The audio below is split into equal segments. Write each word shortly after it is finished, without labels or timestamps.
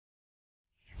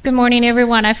Good morning,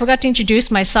 everyone. I forgot to introduce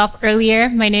myself earlier.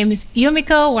 My name is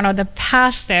Yumiko, one of the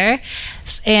pastors,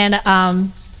 and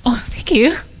thank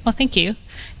you. Well, thank you.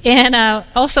 And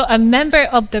also a member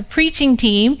of the preaching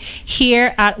team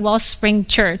here at Wellspring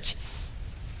Church.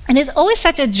 And it's always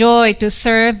such a joy to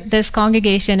serve this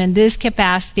congregation in this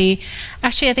capacity.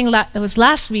 Actually, I think it was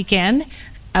last weekend.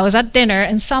 I was at dinner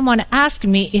and someone asked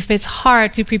me if it's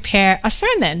hard to prepare a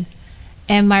sermon.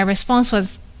 And my response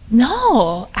was,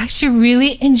 no, actually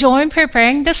really enjoying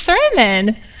preparing the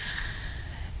sermon.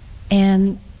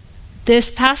 And this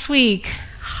past week,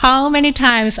 how many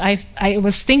times I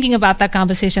was thinking about that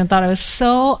conversation, thought it was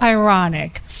so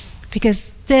ironic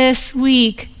because this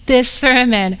week, this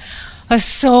sermon was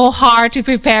so hard to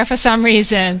prepare for some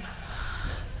reason.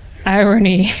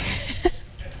 Irony.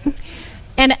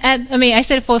 And I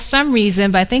said for some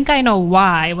reason, but I think I know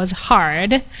why it was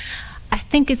hard. I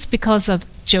think it's because of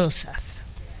Joseph.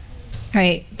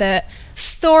 Right? The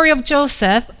story of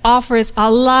Joseph offers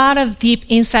a lot of deep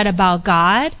insight about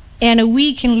God, and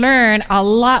we can learn a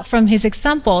lot from his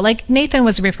example, like Nathan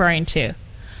was referring to.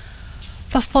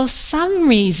 But for some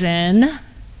reason,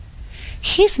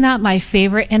 he's not my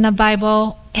favorite in the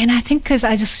Bible, and I think because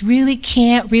I just really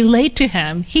can't relate to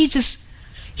him. He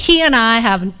and I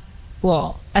have,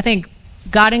 I think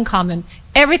God in common.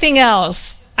 Everything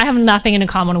else, I have nothing in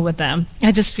common with them.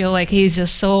 I just feel like he's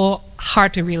just so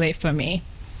hard to relate for me.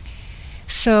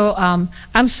 So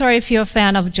I'm sorry if you're a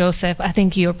fan of Joseph. I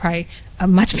think you're probably a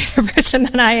much better person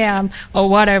than I am, or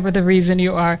whatever the reason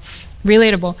you are.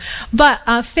 Relatable. But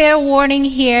fair warning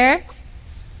here,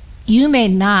 you may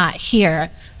not hear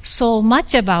so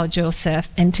much about Joseph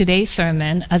in today's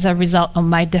sermon as a result of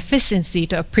my deficiency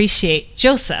to appreciate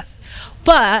Joseph.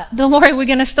 But don't worry, we're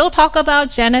going to still talk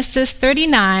about Genesis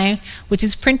 39, which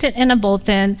is printed in a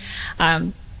bulletin.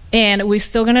 And we're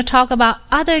still going to talk about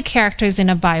other characters in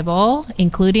the Bible,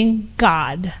 including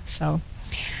God. So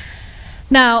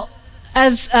now,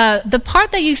 as the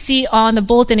part that you see on the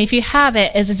bulletin, if you have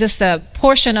it, is just a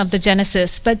portion of the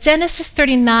Genesis. But Genesis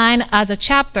 39 as a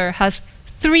chapter has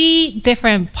 3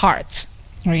 different parts,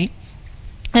 right?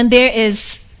 And there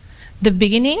is the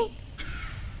beginning,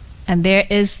 and there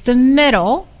is the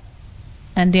middle,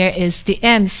 and there is the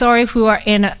end. Sorry if you are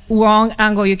in a wrong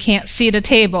angle, you can't see the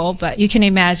table, but you can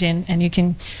imagine, and you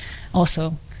can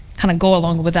also kind of go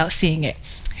along without seeing it.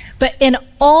 But in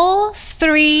all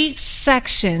 3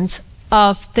 sections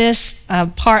of this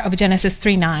part of Genesis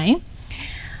 3:9,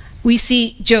 we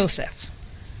see Joseph.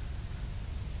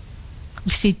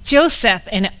 We see Joseph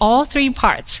in all 3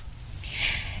 parts.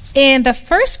 In the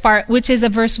first part, which is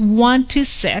verse 1 to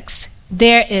 6,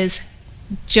 there is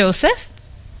Joseph,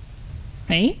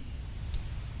 right?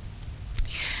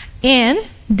 And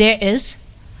there is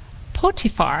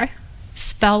Potiphar,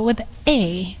 spelled with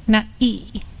A, not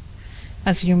E,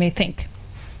 as you may think.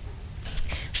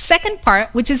 Second part,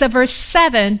 which is verse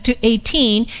 7 to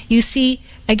 18, you see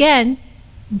again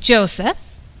Joseph,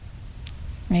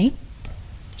 right?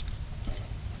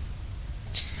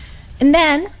 And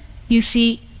then you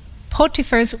see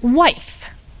Potiphar's wife.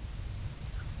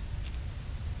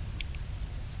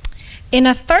 In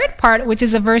a third part, which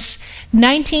is verse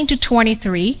 19 to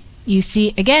 23, you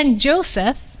see again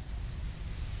Joseph.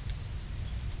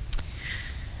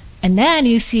 And then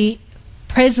you see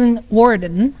prison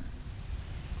warden.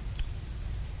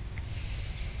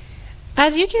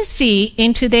 As you can see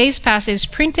in today's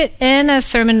passage printed in a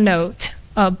sermon note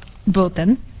of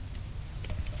bulletin.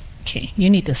 Okay, you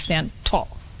need to stand tall.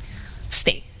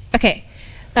 Stay. Okay.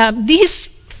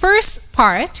 This first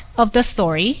part of the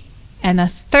story and the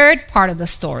third part of the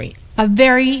story are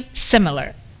very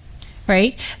similar,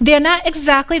 right? They're not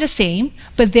exactly the same,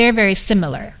 but they're very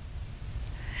similar.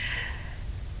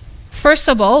 First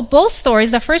of all, both stories,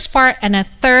 the first part and the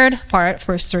third part,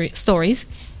 first stories,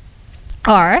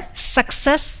 are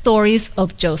success stories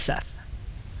of Joseph.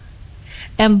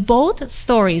 And both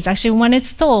stories, actually when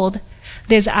it's told,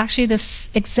 there's actually the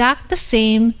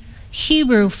same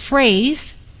Hebrew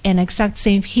phrase and exact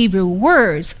same Hebrew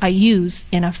words are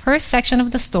used in the first section of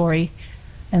the story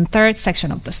and third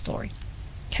section of the story.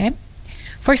 Okay?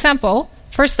 For example,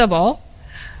 first of all,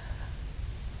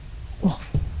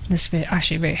 this is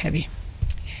actually very heavy.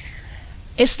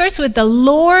 It starts with the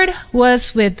Lord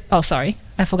was with,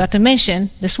 I forgot to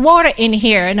mention, this water in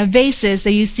here in the vases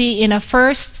that you see in the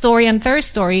first story and third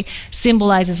story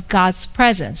symbolizes God's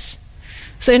presence.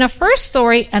 So in the first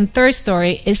story and third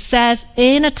story, it says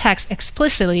in a text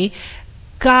explicitly,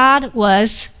 God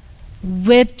was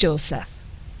with Joseph.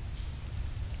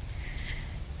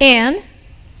 And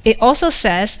it also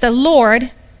says the Lord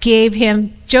gave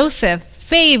him Joseph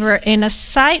favor in the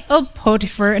sight of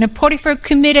Potiphar, and Potiphar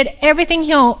committed everything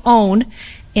he owned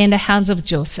in the hands of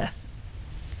Joseph.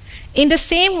 In the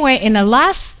same way, in the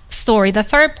last story, the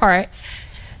third part,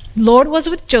 Lord was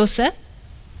with Joseph.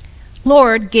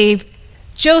 Lord gave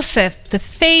Joseph the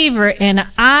favor in the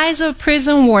eyes of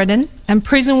prison warden, and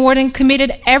prison warden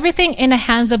committed everything in the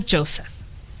hands of Joseph.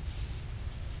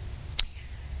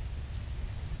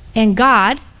 And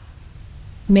God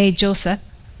made Joseph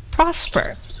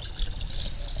prosper.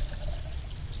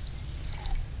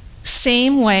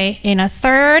 Same way, in a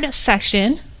third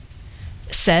section,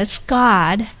 it says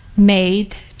God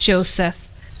made Joseph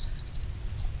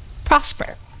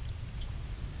prosper.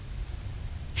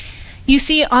 You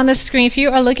see on the screen, if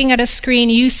you are looking at a screen,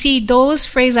 you see those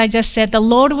phrases I just said. The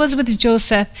Lord was with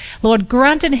Joseph. Lord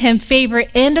granted him favor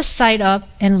in the sight of,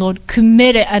 and Lord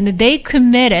committed, and they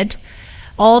committed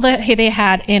all that they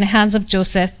had in the hands of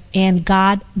Joseph, and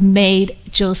God made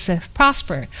Joseph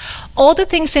prosper. All the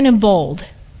things in bold,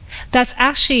 that's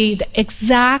actually the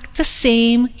exact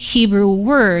same Hebrew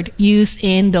word used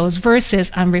in those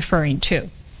verses I'm referring to.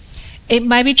 It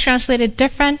might be translated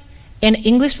different in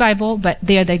English Bible, but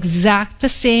they are the exact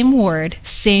same word,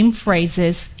 same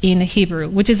phrases in Hebrew,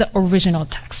 which is the original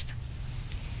text.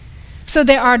 So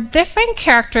there are different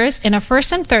characters in the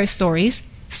first and third stories,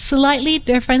 slightly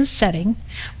different setting,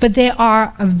 but they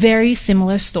are very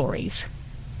similar stories.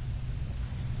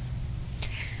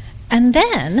 And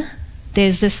then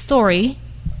there's this story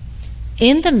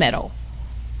in the middle,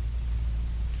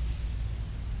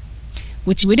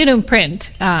 which we didn't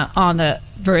print on the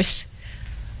verse,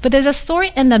 but there's a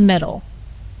story in the middle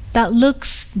that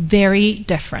looks very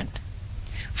different.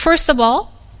 First of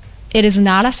all, it is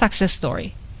not a success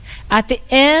story. At the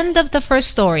end of the first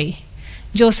story,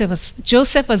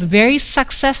 Joseph was very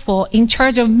successful, in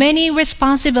charge of many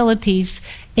responsibilities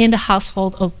in the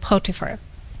household of Potiphar.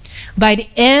 By the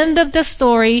end of the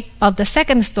story, of the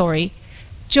second story,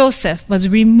 Joseph was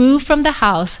removed from the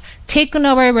house, taken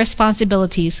over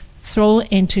responsibilities, thrown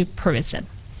into prison.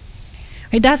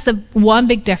 Right, that's the one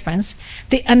big difference.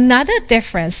 Another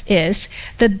difference is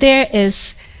that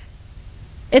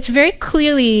it's very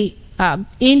clearly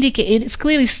indicated, it's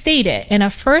clearly stated in a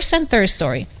first and third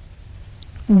story.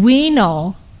 We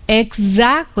know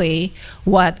exactly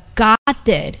what God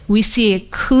did. We see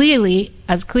it clearly,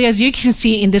 as clear as you can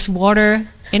see in this water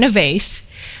in a vase.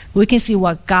 We can see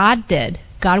what God did.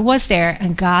 God was there,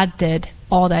 and God did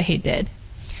all that he did.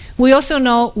 We also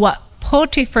know what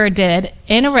Potiphar did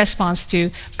in a response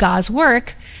to God's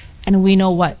work, and we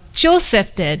know what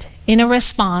Joseph did in a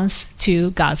response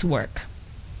to God's work.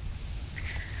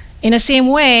 In the same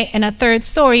way, in a third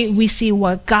story, we see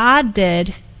what God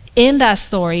did in that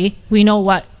story. We know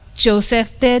what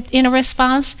Joseph did in a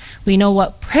response. We know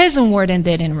what prison warden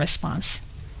did in response.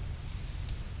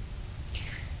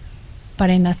 But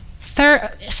in the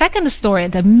second story,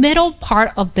 the middle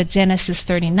part of the Genesis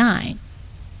 39,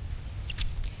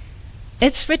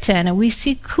 it's written, and we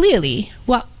see clearly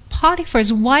what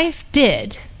Potiphar's wife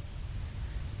did.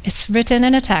 It's written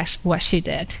in the text what she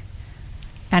did.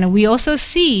 And we also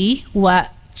see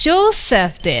what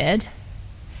Joseph did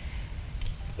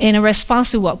in a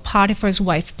response to what Potiphar's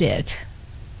wife did.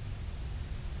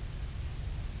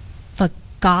 But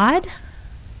God,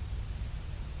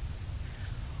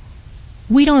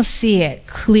 we don't see it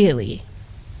clearly.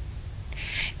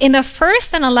 In the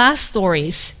first and the last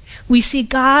stories, we see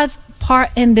God's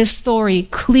part in this story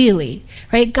clearly,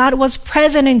 right? God was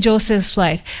present in Joseph's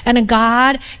life, and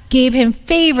God gave him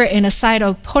favor in the sight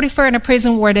of Potiphar and a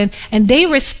prison warden, and they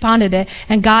responded it,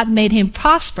 and God made him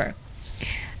prosper.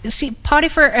 See,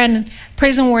 Potiphar and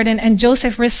prison warden and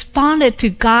Joseph responded to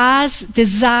God's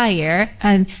desire,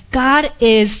 and God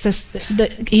is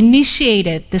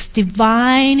initiated this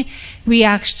divine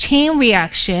chain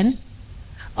reaction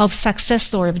of success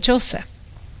story of Joseph.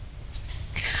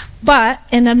 But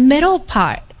in the middle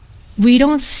part, we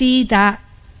don't see that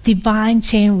divine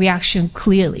chain reaction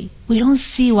clearly. We don't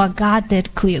see what God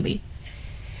did clearly.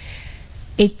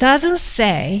 It doesn't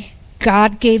say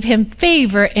God gave him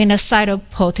favor in the sight of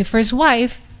Potiphar's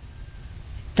wife.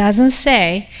 It doesn't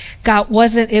say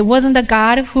it wasn't the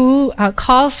God who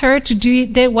caused her to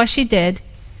did what she did.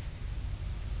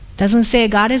 It doesn't say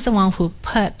God is the one who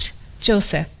put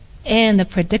Joseph in the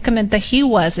predicament that he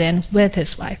was in with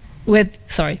his wife.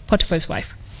 Potiphar's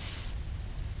wife.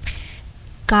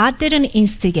 God didn't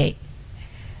instigate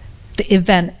the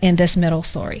event in this middle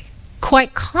story.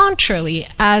 Quite contrarily,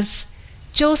 as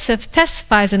Joseph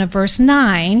testifies in verse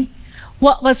 9,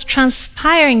 what was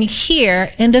transpiring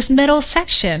here in this middle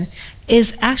section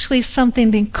is actually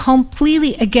something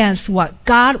completely against what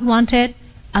God wanted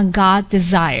and God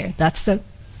desired. That's the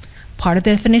part of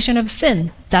the definition of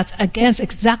sin. That's against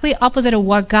exactly opposite of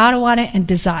what God wanted and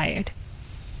desired.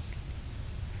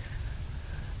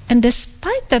 And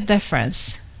despite the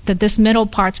difference that this middle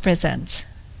part presents,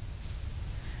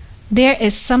 there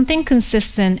is something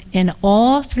consistent in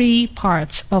all three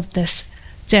parts of this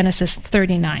Genesis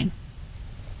 39,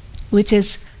 which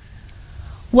is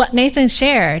what Nathan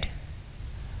shared: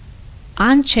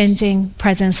 unchanging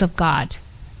presence of God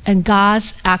and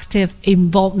God's active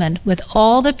involvement with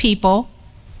all the people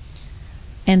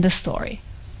in the story.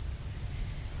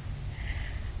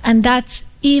 And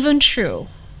that's even true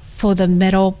for the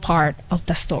middle part of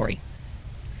the story.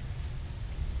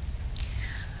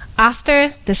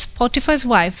 After this Potiphar's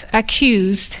wife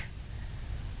accused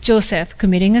Joseph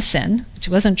committing a sin, which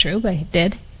wasn't true, but he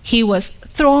did, he was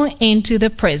thrown into the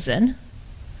prison,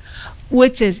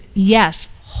 which is,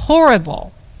 yes,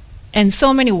 horrible in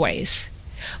so many ways.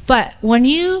 But when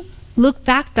you look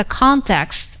back the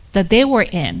context that they were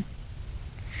in,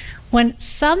 when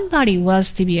somebody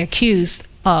was to be accused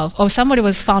of, or somebody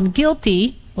was found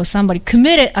guilty, or somebody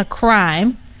committed a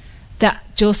crime that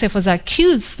Joseph was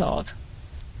accused of,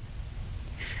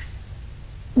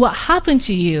 what happened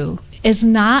to you is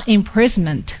not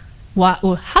imprisonment. What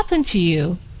will happen to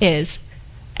you is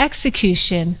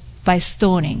execution by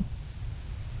stoning.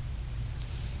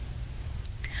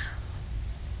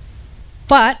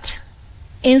 But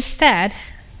instead,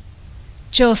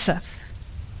 Joseph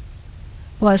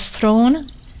was thrown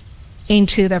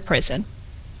into the prison.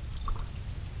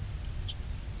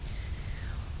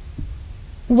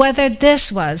 Whether this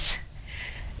was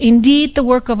indeed the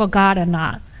work of a God or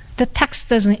not, the text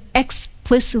doesn't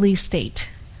explicitly state.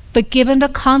 But given the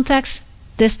context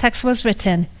this text was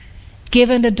written,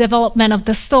 given the development of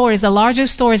the stories, the larger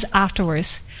stories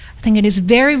afterwards, I think it is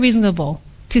very reasonable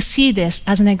to see this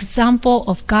as an example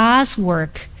of God's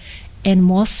work in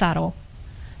more subtle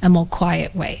and more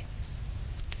quiet way.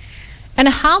 And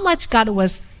how much God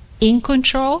was in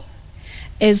control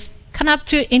is kind of up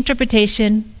to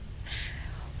interpretation.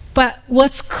 But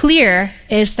what's clear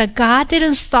is that God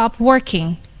didn't stop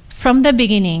working from the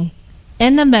beginning,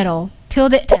 in the middle, till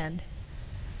the end.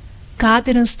 God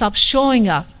didn't stop showing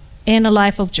up in the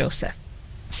life of Joseph.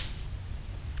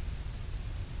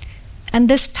 And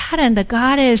this pattern that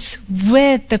God is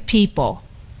with the people,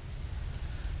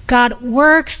 God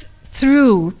works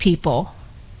through people,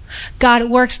 God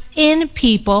works in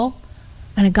people,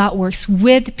 and God works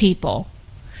with people.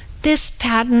 This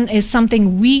pattern is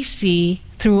something we see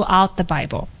throughout the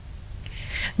Bible.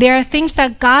 There are things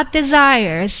that God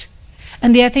desires,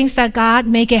 and there are things that God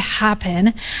make it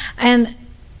happen, and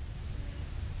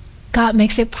God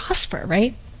makes it prosper,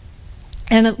 right?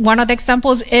 And one of the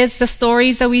examples is the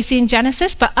stories that we see in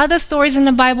Genesis, but other stories in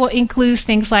the Bible includes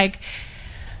things like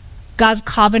God's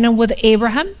covenant with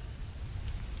Abraham,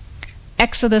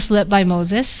 Exodus led by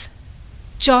Moses,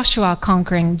 Joshua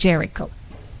conquering Jericho.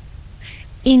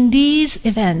 In these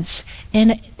events,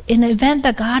 in an event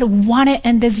that God wanted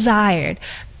and desired,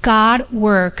 God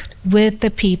worked with the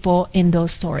people in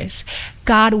those stories.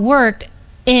 God worked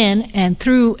in and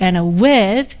through and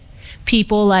with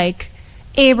people like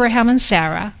Abraham and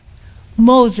Sarah,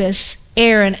 Moses,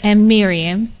 Aaron and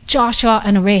Miriam, Joshua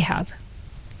and Rahab.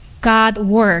 God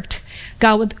worked.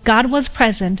 God was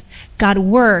present. God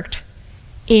worked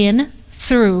in,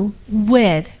 through,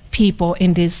 with people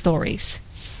in these stories.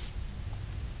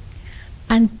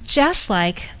 And just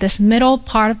like this middle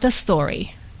part of the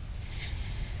story,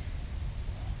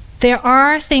 there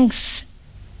are things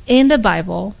in the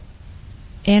Bible,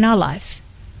 in our lives,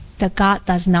 that God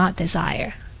does not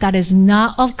desire. That is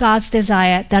not of God's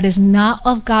desire. That is not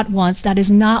of God's wants. That is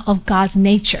not of God's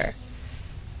nature.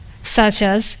 Such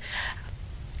as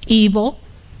evil,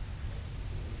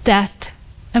 death,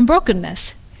 and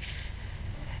brokenness.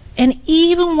 And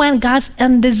even when God's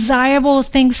undesirable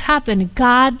things happen,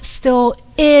 God still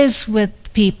is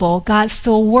with people. God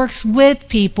still works with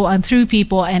people and through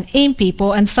people and in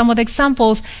people. And some of the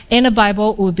examples in the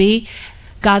Bible would be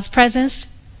God's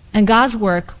presence and God's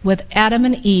work with Adam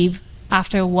and Eve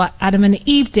after what Adam and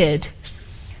Eve did,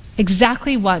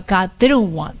 exactly what God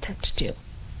didn't want them to do.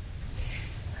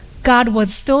 God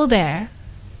was still there,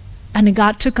 and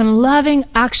God took a loving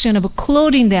action of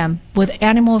clothing them with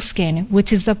animal skin,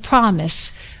 which is the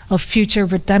promise of future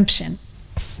redemption.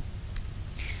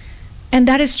 And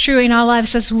that is true in our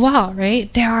lives as well,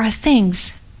 right? There are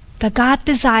things that God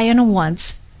desires and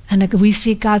wants, and that we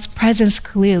see God's presence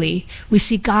clearly. We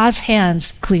see God's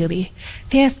hands clearly.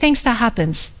 There are things that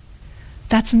happens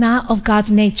that's not of God's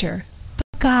nature,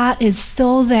 but God is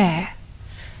still there.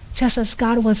 Just as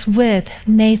God was with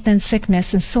Nathan's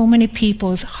sickness and so many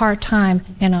people's hard time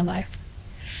in our life.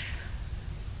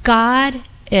 God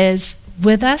is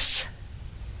with us.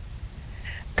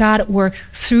 God works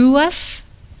through us,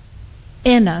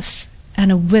 in us,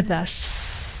 and with us,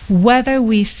 whether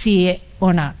we see it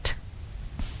or not.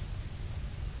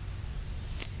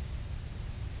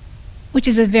 Which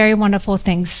is a very wonderful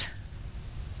thing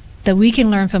that we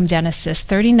can learn from Genesis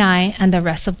 39 and the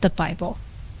rest of the Bible.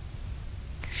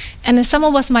 And then some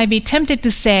of us might be tempted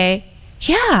to say,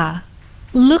 yeah,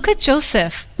 look at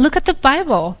Joseph, look at the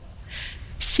Bible.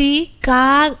 See,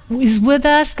 God is with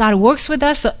us, God works with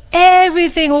us, so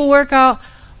everything will work out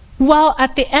well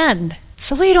at the end.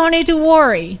 So we don't need to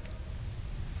worry.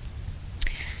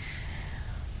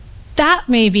 That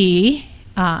may be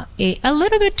a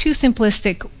little bit too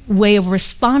simplistic way of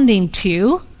responding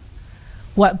to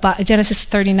what Genesis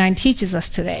 39 teaches us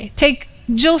today. Take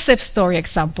Joseph's story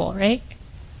example, right?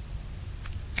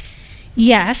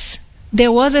 Yes,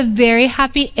 there was a very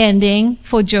happy ending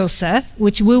for Joseph,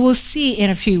 which we will see in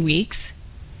a few weeks.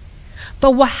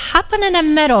 But what happened in the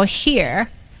middle here,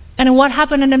 and what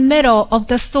happened in the middle of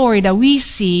the story that we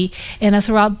see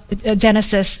throughout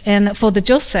Genesis and for the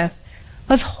Joseph,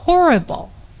 was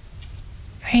horrible,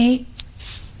 right?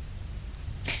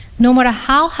 No matter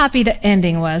how happy the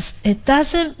ending was, it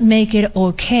doesn't make it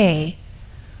okay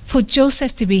for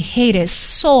Joseph to be hated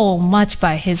so much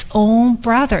by his own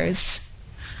brothers.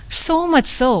 So much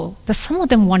so that some of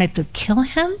them wanted to kill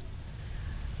him.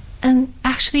 And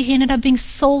actually he ended up being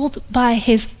sold by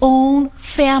his own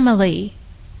family.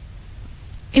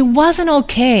 It wasn't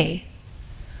okay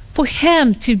for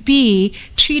him to be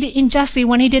treated unjustly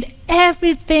when he did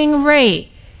everything right.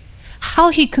 How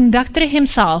he conducted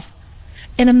himself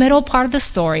in the middle part of the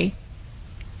story,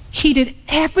 he did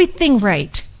everything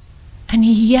right, and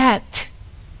yet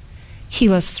he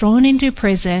was thrown into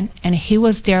prison and he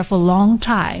was there for a long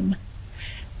time.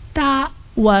 That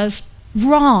was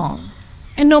wrong.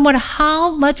 And no matter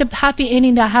how much of happy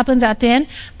ending that happens at the end,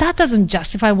 that doesn't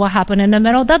justify what happened in the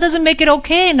middle. That doesn't make it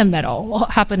okay in the middle,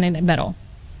 what happened in the middle.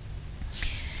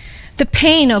 The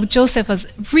pain of Joseph was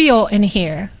real in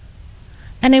here.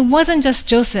 And it wasn't just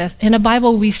Joseph. In the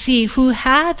Bible we see who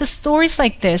had the stories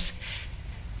like this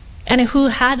and who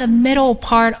had the middle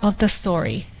part of the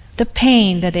story, the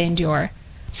pain that they endure.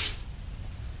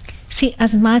 See,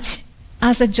 as much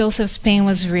as Joseph's pain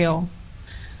was real,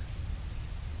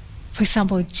 for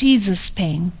example, Jesus'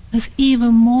 pain was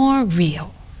even more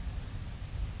real.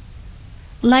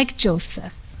 Like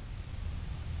Joseph,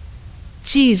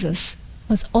 Jesus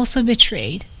was also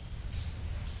betrayed.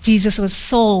 Jesus was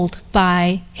sold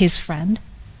by his friend.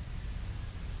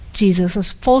 Jesus was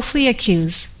falsely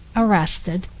accused,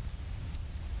 arrested,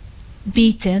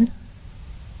 beaten,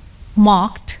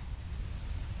 mocked.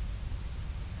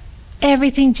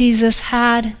 Everything Jesus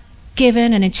had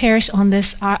given and cherished on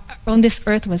this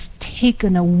earth was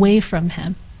taken away from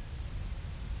him.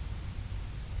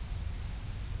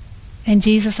 And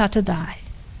Jesus had to die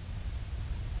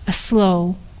a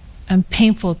slow and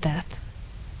painful death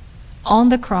on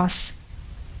the cross,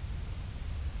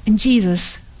 and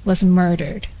Jesus was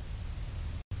murdered.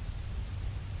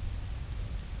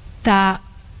 That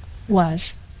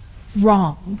was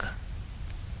wrong.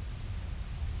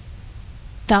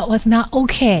 That was not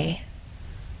okay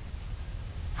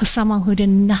for someone who did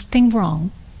nothing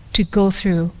wrong to go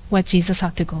through what Jesus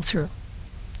had to go through.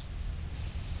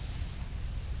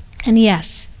 And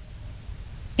yes,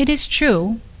 it is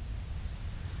true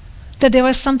that there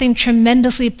was something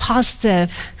tremendously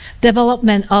positive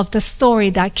development of the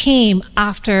story that came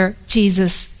after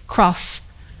Jesus'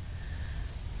 cross.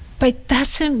 But it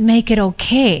doesn't make it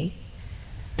okay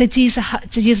that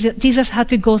Jesus had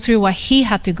to go through what he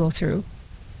had to go through.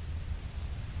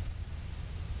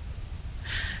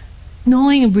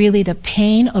 Knowing really the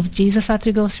pain of Jesus had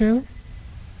to go through,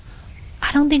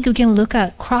 I don't think you can look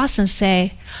at the cross and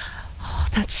say, oh,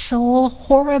 that's so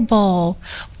horrible.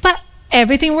 But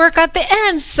everything worked at the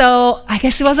end, so I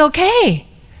guess it was okay.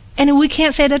 And we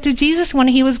can't say that to Jesus when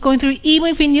he was going through.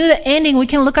 Even if we knew the ending, we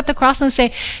can look at the cross and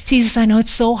say, Jesus, I know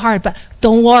it's so hard, but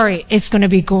don't worry, it's going to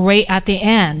be great at the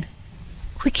end.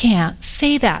 We can't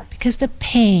say that because the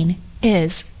pain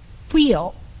is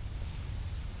real.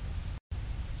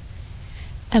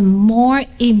 And more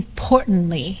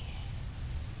importantly,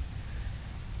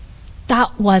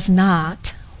 that was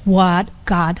not what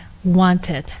God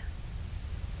wanted.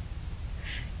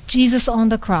 Jesus on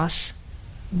the cross,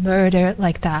 murdered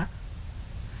like that.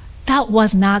 That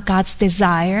was not God's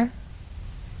desire.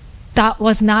 That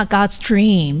was not God's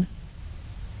dream.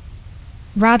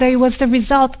 Rather, it was the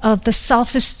result of the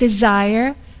selfish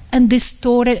desire and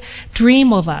distorted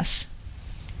dream of us.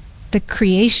 The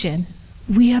creation,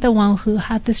 we are the one who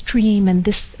had this dream and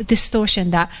this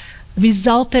distortion that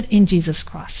resulted in Jesus'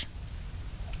 cross.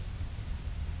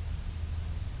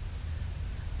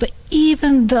 But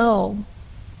even though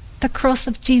the cross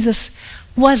of Jesus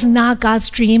was not God's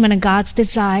dream and God's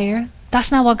desire,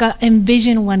 that's not what God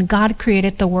envisioned when God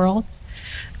created the world,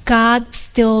 God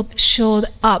still showed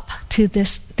up to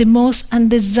the most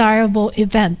undesirable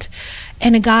event.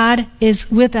 And God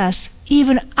is with us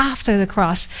even after the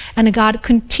cross. And God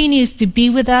continues to be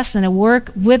with us and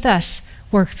work with us,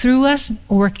 work through us,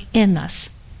 work in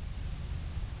us.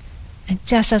 And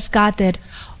just as God did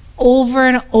over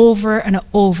and over and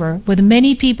over with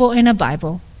many people in the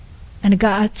Bible, and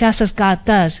God, just as God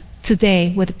does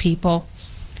today with the people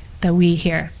that we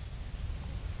hear.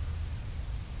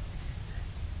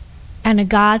 And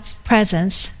God's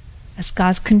presence, as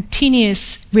God's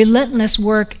continuous, relentless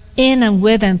work in and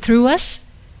with and through us,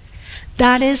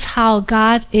 that is how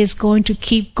God is going to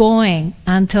keep going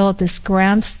until this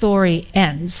grand story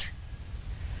ends.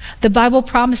 The Bible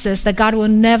promises that God will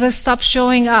never stop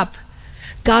showing up.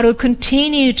 God will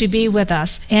continue to be with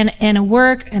us and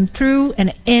work and through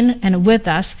and in and with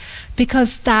us,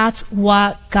 because that's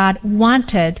what God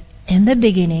wanted in the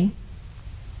beginning,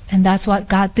 and that's what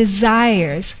God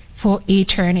desires for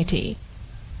eternity.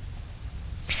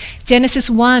 Genesis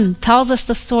 1 tells us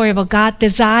the story of God's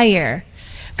desire.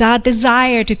 God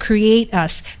desired to create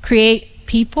us, create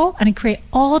people, and create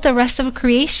all the rest of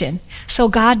creation. So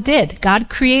God did. God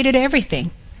created everything.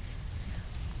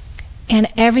 And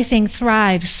everything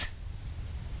thrives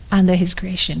under his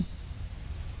creation.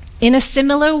 In a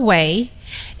similar way,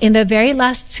 in the very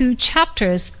last 2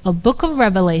 chapters of Book of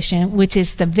Revelation, which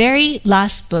is the very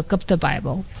last book of the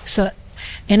Bible, so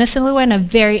in a similar way, in the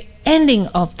very ending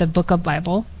of the book of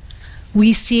Bible,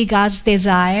 we see God's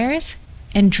desires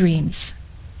and dreams.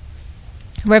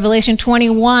 Revelation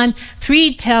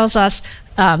 21:3 tells us,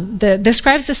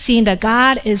 describes the scene that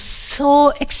God is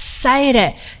so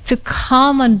excited to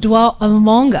come and dwell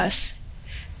among us.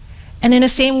 And in the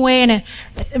same way, in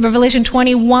Revelation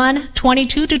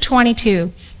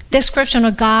 21:22-22, description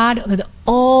of God with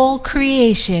all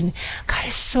creation. God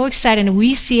is so excited. And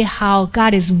we see how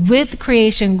God is with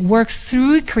creation, works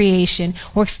through creation,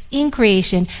 works in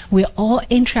creation. We're all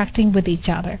interacting with each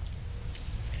other.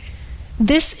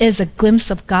 This is a glimpse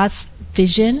of God's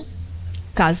vision,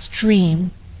 God's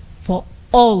dream for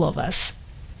all of us.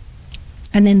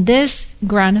 And in this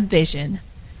grand vision,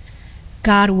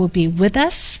 God will be with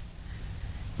us,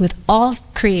 with all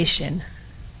creation.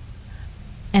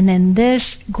 And in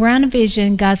this grand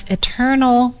vision, God's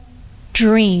eternal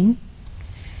dream,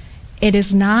 it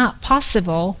is not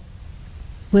possible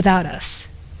without us.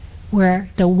 We're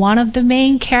one of the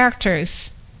main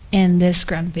characters in this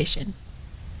grand vision.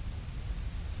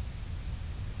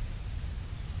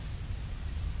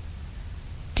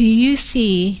 Do you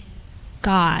see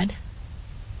God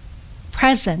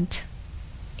present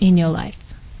in your life?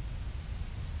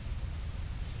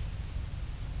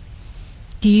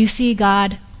 Do you see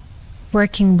God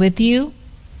working with you,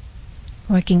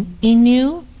 working in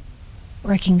you,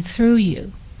 working through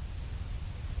you?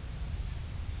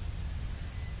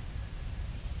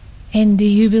 And do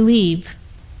you believe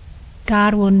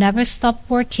God will never stop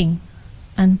working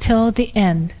until the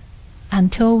end,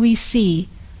 until we see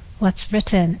what's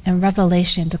written in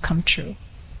Revelation to come true?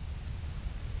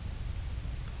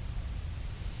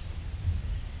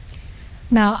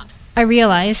 Now, I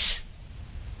realize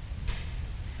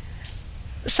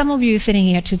some of you sitting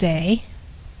here today,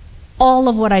 all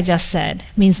of what I just said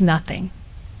means nothing.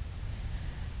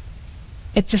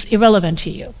 It's just irrelevant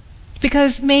to you.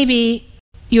 Because maybe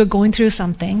you're going through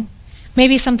something.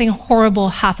 Maybe something horrible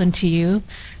happened to you.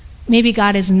 Maybe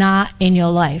God is not in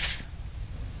your life.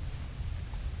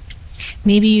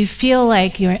 Maybe you feel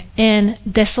like you're in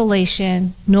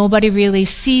desolation. Nobody really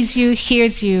sees you,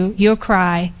 hears you, your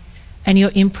cry, and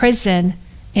you're imprisoned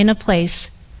in a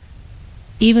place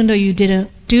even though you didn't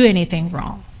do anything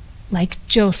wrong, like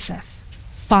Joseph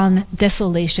found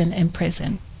desolation in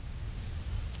prison.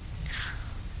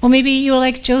 Or maybe you're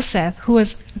like Joseph, who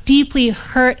was deeply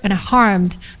hurt and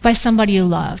harmed by somebody you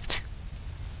loved.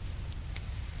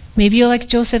 Maybe you're like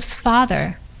Joseph's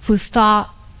father, who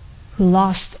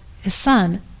lost his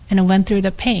son and went through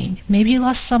the pain. Maybe you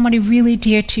lost somebody really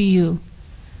dear to you.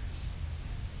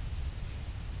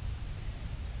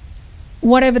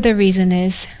 Whatever the reason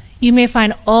is, you may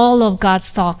find all of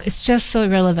God's talk is just so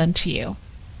irrelevant to you.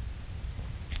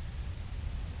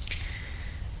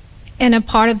 And a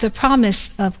part of the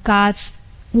promise of God's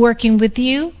working with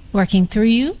you, working through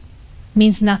you,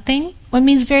 means nothing or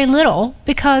means very little,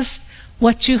 because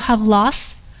what you have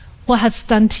lost, what has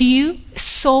done to you, is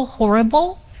so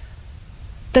horrible.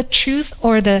 The truth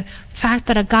or the fact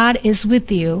that God is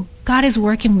with you, God is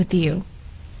working with you,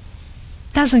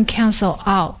 doesn't cancel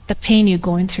out the pain you're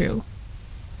going through,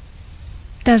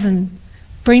 doesn't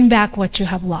bring back what you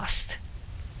have lost,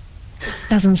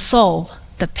 doesn't solve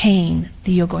the pain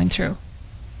that you're going through.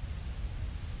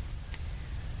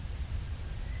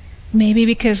 Maybe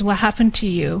because what happened to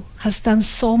you has done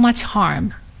so much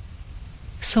harm,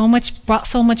 brought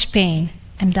so much pain,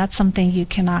 and that's something you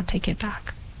cannot take it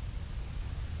back.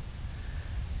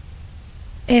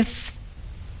 If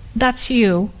that's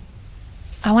you,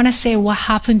 I want to say what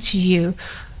happened to you,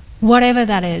 whatever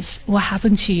that is, what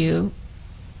happened to you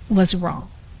was wrong.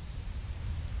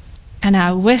 And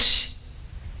I wish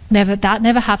that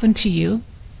never happened to you.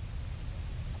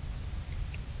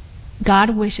 God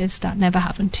wishes that never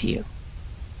happened to you.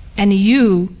 And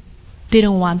you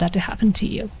didn't want that to happen to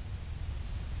you.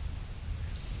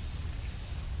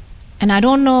 And I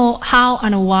don't know how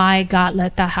and why God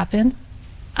let that happen.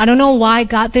 I don't know why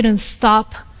God didn't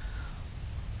stop.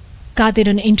 God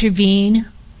didn't intervene.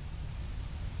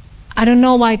 I don't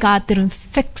know why God didn't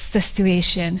fix the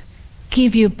situation,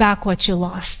 give you back what you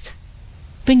lost,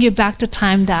 bring you back to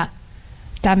time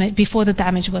before the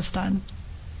damage was done.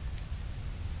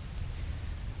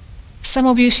 Some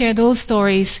of you share those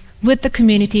stories with the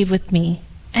community with me.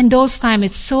 And those times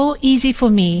it's so easy for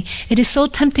me. It is so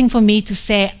tempting for me to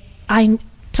say,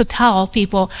 to tell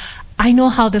people, I know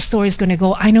how the story is going to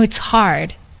go. I know it's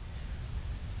hard.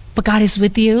 But God is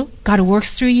with you. God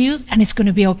works through you, and it's going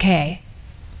to be okay.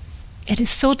 It is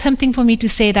so tempting for me to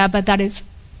say that, but that is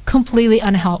completely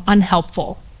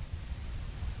unhelpful.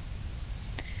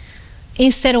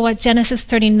 Instead of what Genesis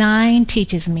 39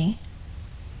 teaches me,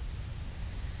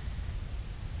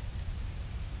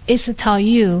 is to tell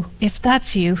you, if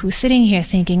that's you who's sitting here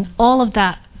thinking all of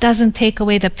that doesn't take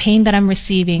away the pain that I'm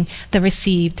receiving,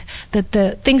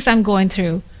 the things I'm going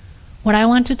through, what I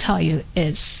want to tell you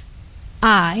is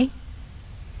I,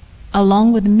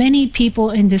 along with many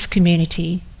people in this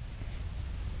community,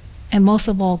 and most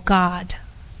of all God,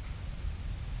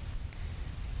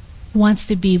 wants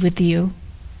to be with you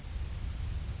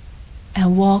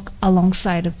and walk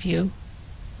alongside of you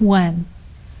when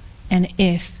and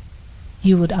if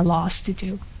you would allow us to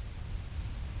do.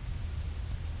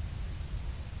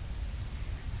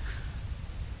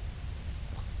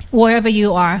 Wherever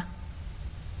you are,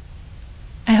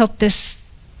 I hope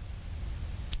this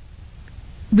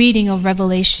reading of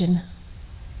Revelation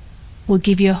will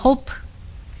give you hope,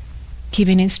 give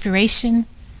you an inspiration,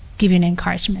 give you an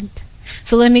encouragement.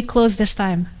 So let me close this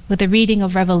time with the reading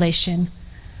of Revelation,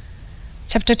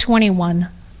 chapter 21,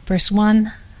 verse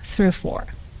 1 through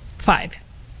 5.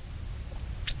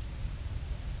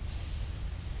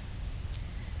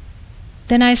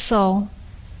 Then I saw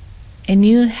a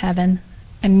new heaven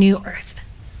and new earth.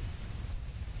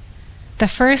 The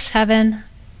first heaven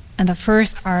and the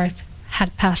first earth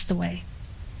had passed away,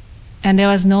 and there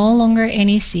was no longer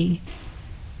any sea.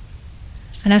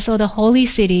 And I saw the holy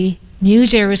city, New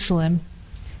Jerusalem,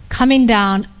 coming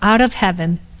down out of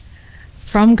heaven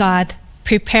from God,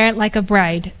 prepared like a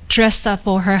bride, dressed up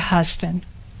for her husband.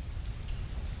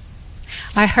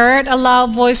 I heard a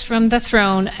loud voice from the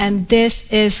throne, and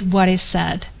this is what it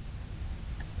said.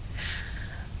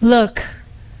 Look,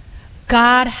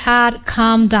 God has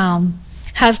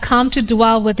come to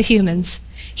dwell with the humans.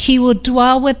 He will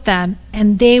dwell with them,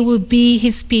 and they will be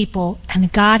his people,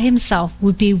 and God himself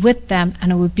will be with them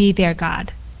and will be their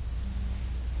God.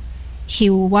 He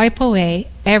will wipe away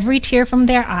every tear from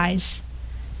their eyes.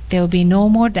 There will be no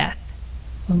more death,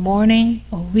 or mourning,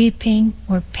 or weeping,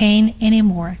 or pain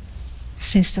anymore,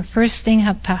 since the first thing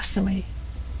have passed away.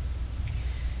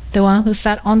 The one who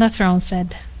sat on the throne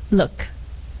said, Look,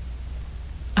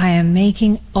 I am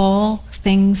making all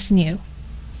things new.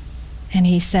 And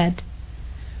he said,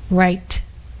 Write,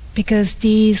 because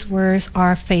these words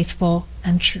are faithful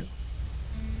and true.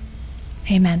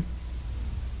 Amen.